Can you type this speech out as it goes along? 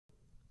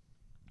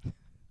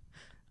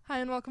Hi,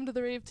 and welcome to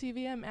the Rave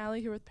TV. I'm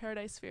Allie here with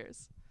Paradise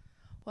Spheres.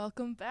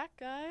 Welcome back,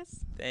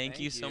 guys. Thank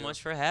you so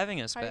much for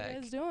having us How back. are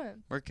you guys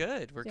doing? We're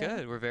good. We're Yeah.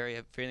 good.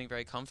 We're feeling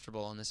very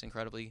comfortable on this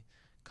incredibly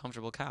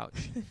comfortable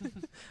couch.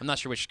 I'm not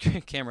sure which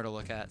camera to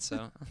look at, so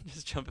I'm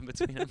just jumping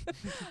between them.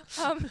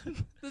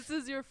 This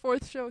is your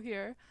fourth show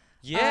here.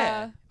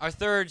 Yeah, our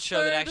third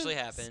show that third actually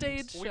happened.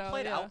 stage We show,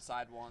 played yeah.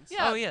 outside once.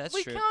 Yeah, Oh, yeah, that's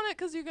we true. count it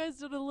because you guys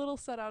did a little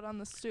set out on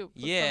the stoop.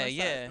 with Yeah, Summer Set.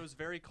 yeah. It was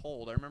very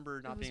cold. I remember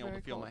It not was being able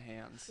very to feel cold. my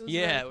hands. It was Yeah,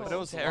 very it cold. But it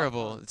was a lot of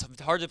terrible. fun.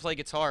 It's hard to play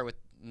guitar with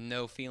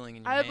no feeling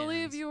in your I hands.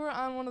 believe you were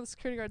on one of the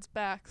security guards'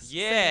 backs.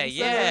 Yeah, singing,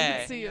 so that we yeah.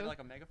 could see He had you. like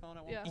a megaphone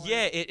at one Yeah. point.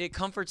 Yeah, it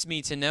comforts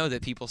me to know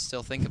that people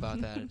still think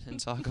about that and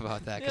talk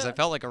about that because Yeah. I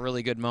felt like a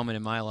really good moment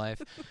in my life.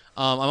 It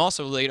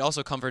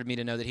also comforted me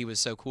to know that he was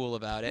so cool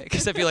about it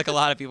because I feel like a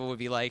lot of people would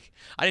be like,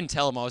 I didn't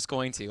tell him I was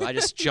going to. I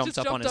just jumped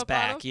up on jumped his up on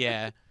back. him?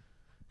 Yeah.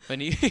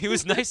 But he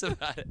was nice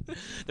about it.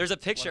 There's a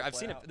picture. Let it I've play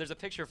seen it. out. There's a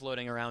picture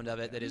floating around of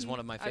it that is one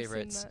of my I've seen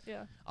favorites. that,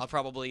 yeah. I'll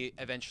probably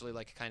eventually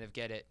like kind of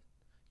get it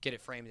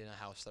framed in a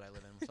house that I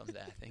live in someday,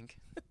 I think.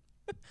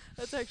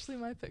 That's actually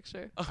my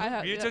picture. Oh, I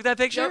have, you yeah. took that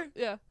picture? Yep,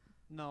 yeah.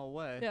 No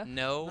way. Yeah.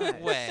 No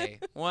Nice. way.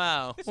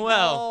 Wow. Small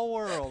Well,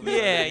 world. yeah,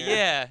 man.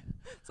 yeah.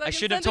 So I can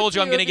should have send it told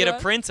you I'm going going to to get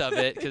a print of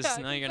it because yeah,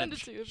 now I you're can going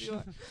send it to you if you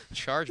want.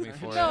 charge me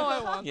for No, it. I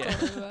won't. Yeah.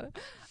 Don't worry about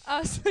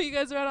it. So you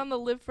guys are out on the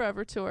Live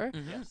Forever tour.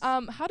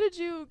 Mhm. How did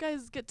you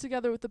guys get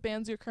together with the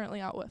bands you're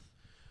currently out with?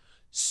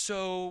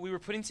 So we were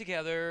putting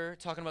together,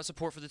 talking about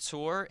support for the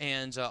tour,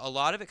 and a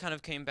lot of it kind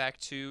of came back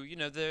to,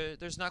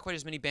 there's not quite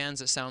as many bands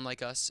that sound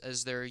like us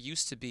as there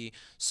used to be.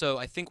 So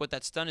I think what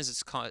that's done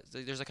is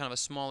there's a kind of a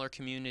smaller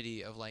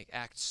community of like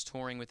acts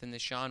touring within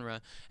this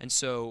genre. And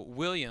so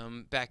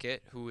William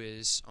Beckett, who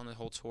is on the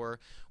whole tour,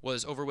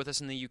 was over with us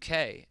in the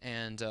UK,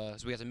 and so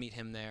we got to meet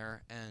him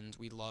there, and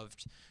we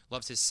loved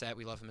his set.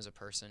 We love him as a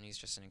person. He's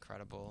just an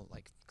incredible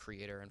like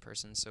creator and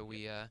person. So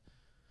we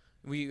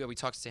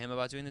talked to him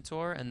about doing the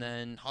tour, and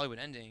then Hollywood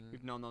Ending.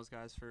 We've known those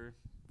guys for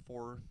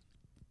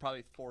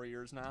probably 4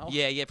 years now.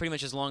 Yeah, pretty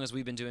much as long as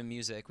we've been doing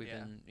music, we've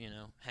Yeah. been,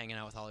 hanging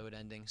out with Hollywood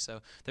Ending.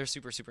 So they're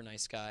super, super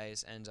nice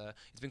guys, and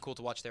it's been cool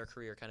to watch their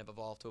career kind of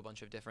evolve to a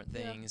bunch of different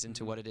Yeah. things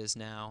into Mhm. what it is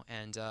now.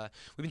 And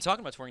we've been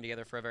talking about touring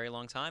together for a very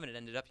long time, and it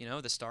ended up,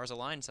 the stars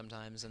align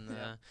sometimes, and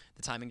Yeah.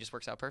 the timing just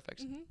works out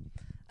perfect. Hmm.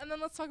 And then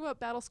let's talk about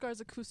Battle Scars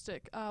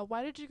Acoustic.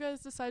 Why did you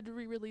guys decide to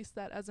re-release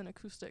that as an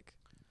acoustic?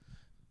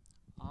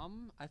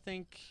 I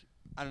think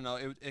I don't know.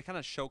 It kind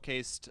of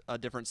showcased a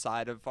different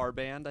side of our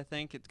band. I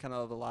think it kind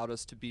of allowed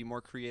us to be more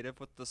creative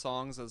with the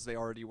songs as they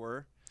already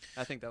were.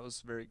 I think that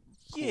was very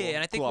cool. Yeah,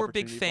 and I think cool we're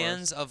big opportunity for us.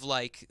 fans of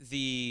like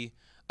the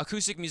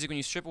acoustic music. When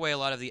you strip away a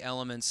lot of the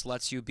elements,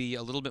 lets you be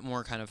a little bit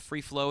more kind of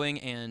free flowing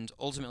and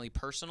ultimately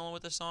personal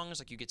with the songs.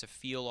 Like you get to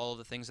feel all of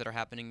the things that are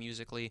happening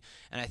musically.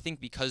 And I think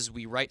because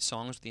we write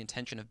songs with the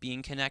intention of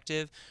being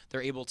connective,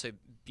 they're able to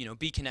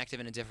be connective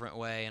in a different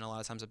way, and a lot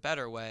of times a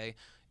better way.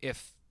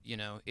 If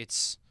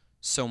it's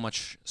so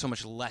much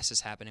less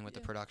is happening with the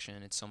Yeah.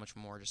 production. It's so much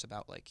more just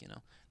about like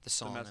the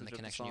song message and of the the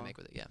connection you song. make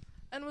with it. Yeah.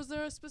 And was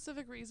there a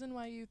specific reason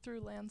why you threw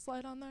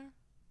Landslide on there?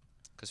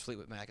 Because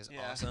Fleetwood Mac is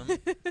Yeah. awesome.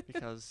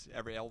 because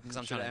every album Because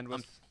I'm should trying end to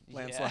with yeah,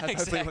 Landslide by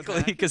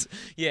Fleetwood exactly.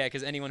 Mac.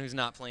 Because anyone who's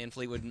not playing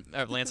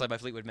Landslide by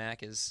Fleetwood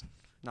Mac is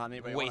Not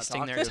anybody I wanna wasting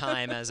talk their to.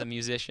 time as a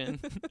musician.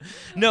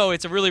 No,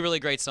 it's a really, really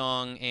great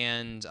song,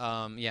 and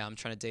I'm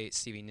trying to date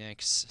Stevie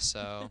Nicks,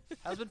 so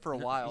Has been for a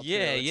while.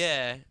 yeah, too.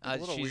 yeah. a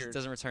little She weird.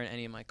 doesn't return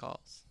any of my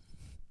calls.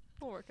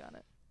 We'll work on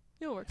it.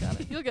 You'll work on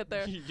it. You'll get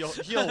there. You'll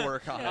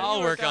work on Yeah, it. you'll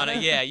I'll work on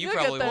it. Yeah, you You'll get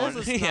probably there. won't.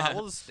 We'll just, Yeah.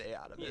 we'll just stay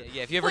out of Yeah, it.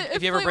 yeah. If you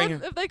ever bring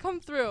if they come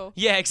through,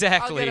 yeah,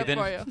 exactly. I'll get it then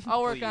for you.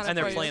 I'll work Please. on it and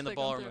for they're you playing if the they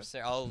come ballroom through.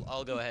 upstairs.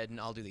 I'll go ahead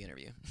and I'll do the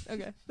interview.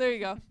 Okay, there you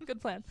go.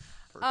 Good plan.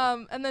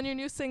 Perfect. And then your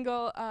new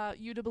single,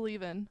 "You to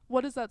Believe In."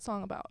 What is that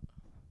song about?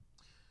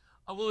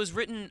 Well, it was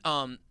written.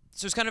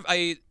 So it's kind of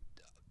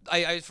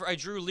I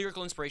drew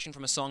lyrical inspiration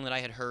from a song that I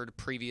had heard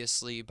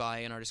previously by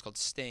an artist called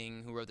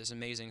Sting, who wrote this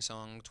amazing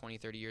song 20,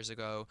 30 years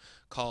ago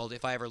called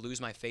 "If I Ever Lose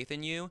My Faith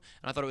in You."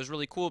 And I thought it was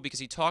really cool because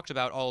he talked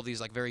about all of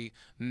these like very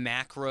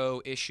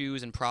macro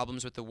issues and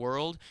problems with the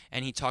world,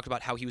 and he talked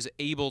about how he was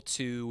able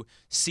to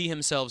see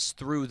himself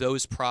through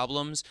those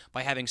problems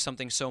by having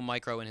something so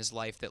micro in his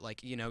life that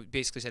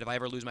basically said, if I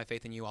ever lose my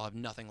faith in you, I'll have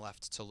nothing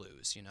left to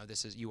lose.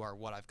 You are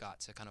what I've got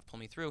to kind of pull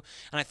me through.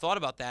 And I thought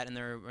about that, and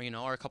there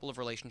are a couple of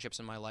relationships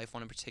in my life,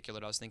 one in particular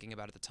that I was thinking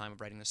about at the time of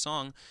writing the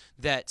song,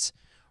 that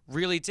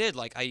really did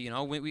I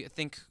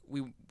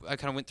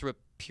kind of went through a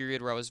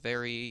period where I was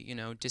very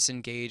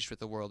disengaged with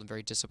the world and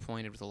very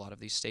disappointed with a lot of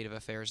these state of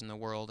affairs in the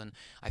world, and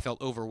I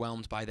felt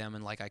overwhelmed by them,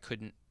 and like I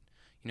couldn't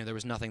there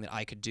was nothing that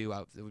I could do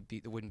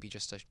that wouldn't be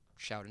just a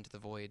shout into the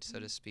void, so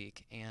to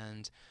speak.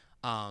 And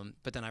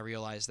but then I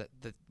realized that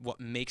what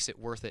makes it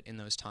worth it in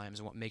those times,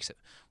 and what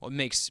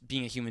makes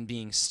being a human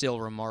being still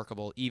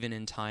remarkable even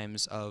in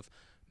times of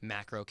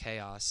macro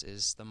chaos,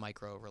 is the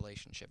micro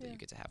relationship that Yeah. you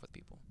get to have with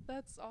people.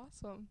 That's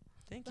awesome.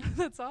 Thank you.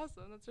 That's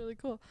awesome. That's really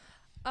cool.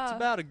 It's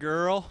about a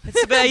girl.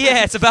 It's about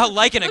it's about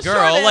liking a The short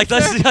girl. Like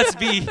answer. let's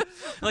be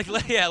like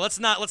let's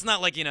not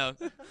like I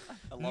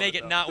love make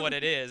it though. not what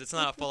it is. It's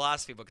not a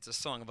philosophy book. It's a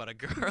song about a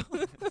girl.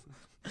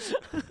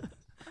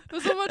 It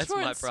was a much That's more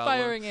my problem.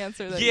 inspiring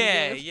answer than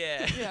yeah, you gave.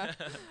 yeah. Yeah.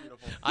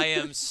 Beautiful. I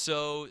am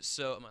so.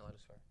 Am I allowed to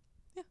swear?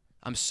 Yeah.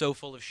 I'm so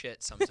full of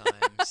shit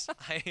sometimes.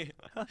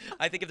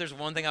 I think if there's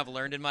one thing I've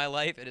learned in my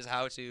life, it is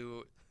how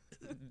to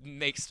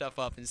make stuff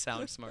up and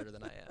sound smarter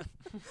than I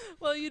am.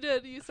 Well, you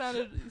did. You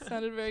sounded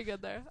very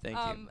good there. Thank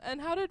you. And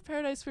how did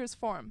Paradise Fears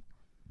form?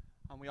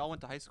 We all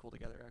went to high school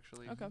together,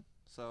 actually. Okay.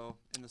 So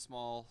in the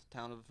small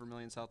town of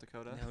Vermillion, South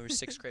Dakota. Yeah, we were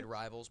sixth grade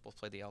rivals. Both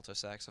played the alto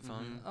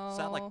saxophone. Mhm.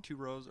 Sat Oh. like 2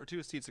 rows or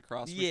 2 seats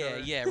across from each Yeah, other.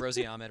 yeah.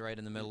 Rosie Ahmed right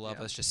in the middle of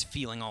Yeah. us, just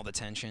feeling all the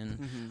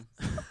tension.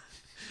 Mhm.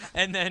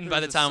 And then There by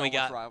was the just time so we much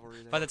got,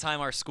 rivalry there. by the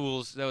time our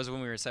schools, that was when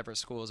we were in separate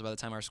schools. By the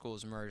time our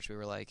schools merged, we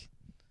were like,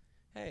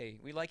 hey,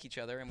 we like each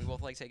other and we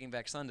both like Taking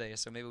Back Sunday,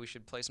 so maybe we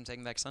should play some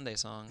Taking Back Sunday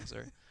songs.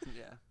 Or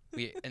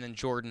Yeah. and then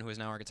Jordan, who is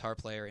now our guitar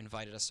player,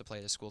 invited us to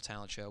play the school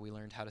talent show. We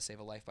learned How to Save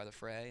a Life by the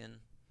Fray, and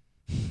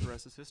The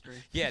rest is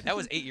history. yeah, that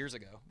was 8 years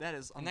ago. That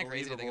is Isn't that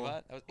crazy to think unbelievable.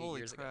 about? That was 8 Holy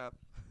years ago. crap.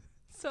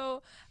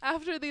 So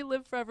after the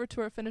Live Forever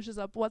tour finishes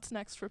up, what's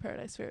next for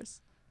Paradise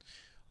Fears?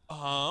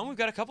 We've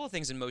got a couple of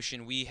things in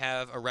motion. We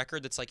have a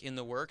record that's like in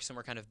the works, and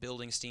we're kind of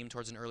building steam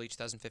towards an early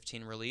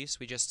 2015 release.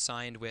 We just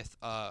signed with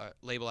a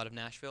label out of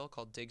Nashville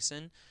called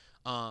Digson,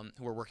 who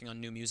we're working on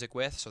new music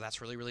with. So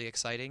that's really, really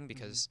exciting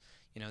because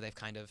they've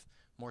kind of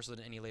more so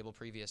than any label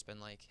previous been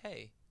like,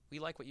 hey, we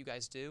like what you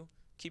guys do.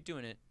 Keep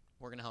doing it.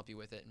 We're gonna help you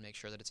with it and make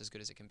sure that it's as good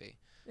as it can be.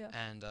 Yeah.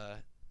 And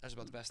that's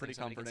about the best Pretty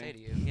thing somebody can say to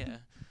you. comforting.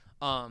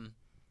 Yeah.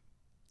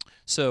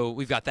 So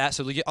we've got that.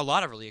 So a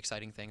lot of really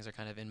exciting things are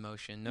kind of in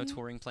motion. No Mhm.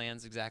 touring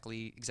plans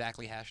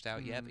exactly hashed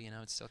out yet, but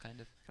it's still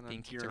kind of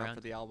being Kind kicked of gearing up around.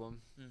 for the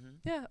album.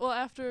 Yeah. Well,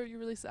 after you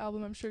release the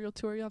album, I'm sure you'll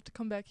tour. You'll have to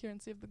come back here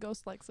and see if the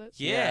Ghost likes it.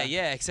 Yeah,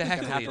 Yeah.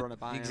 exactly. have to run it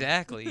by him.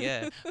 Exactly,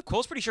 yeah.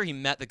 Cole's pretty sure he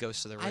met the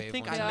Ghost of the Rave. I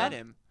think one I time. Yeah. met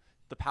him.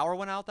 The power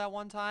went out that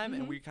one time,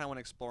 and Mhm. we kind of went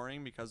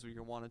exploring because we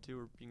wanted to,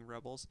 or being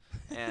rebels.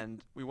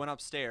 And we went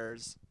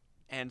upstairs,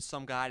 and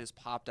some guy just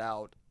popped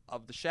out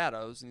of the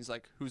shadows, and he's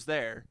like, "Who's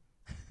there?"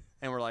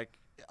 And we're like,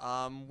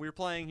 "We're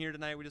playing here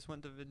tonight. We just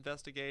went to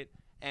investigate."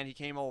 And he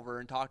came over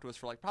and talked to us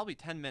for like probably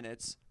 10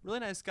 minutes. Really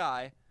nice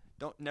guy.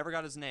 Never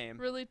got his name.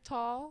 Really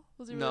tall?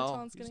 Was he really no,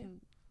 tall and he was skinny?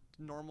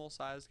 a normal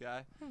sized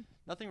guy. Hmm.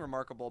 Nothing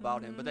remarkable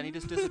about him. But then he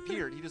just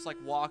disappeared. He just like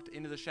walked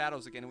into the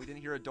shadows again, and we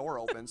didn't hear a door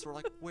open. So we're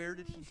like, "Where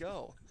did he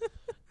go?"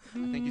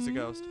 I think he's a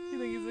ghost. You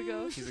think he's a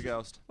ghost? He's a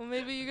ghost. Well,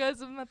 maybe you guys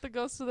have met the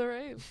Ghost of the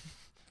Rave.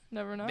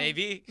 Never know.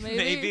 Maybe.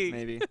 Maybe.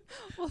 Maybe.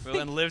 Well, Well,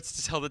 and lived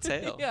to tell the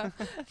tale. yeah.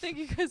 Thank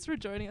you guys for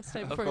joining us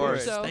today Of for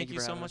course. your show. Thank you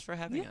for so having much us. for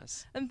having Yeah.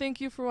 us. And thank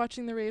you for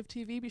watching the Rave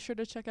TV. Be sure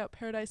to check out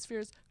Paradise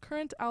Fears'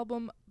 current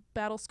album,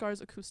 Battle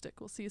Scars Acoustic.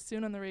 We'll see you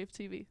soon on the Rave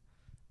TV.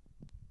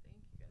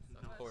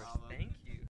 Of course. Thank you.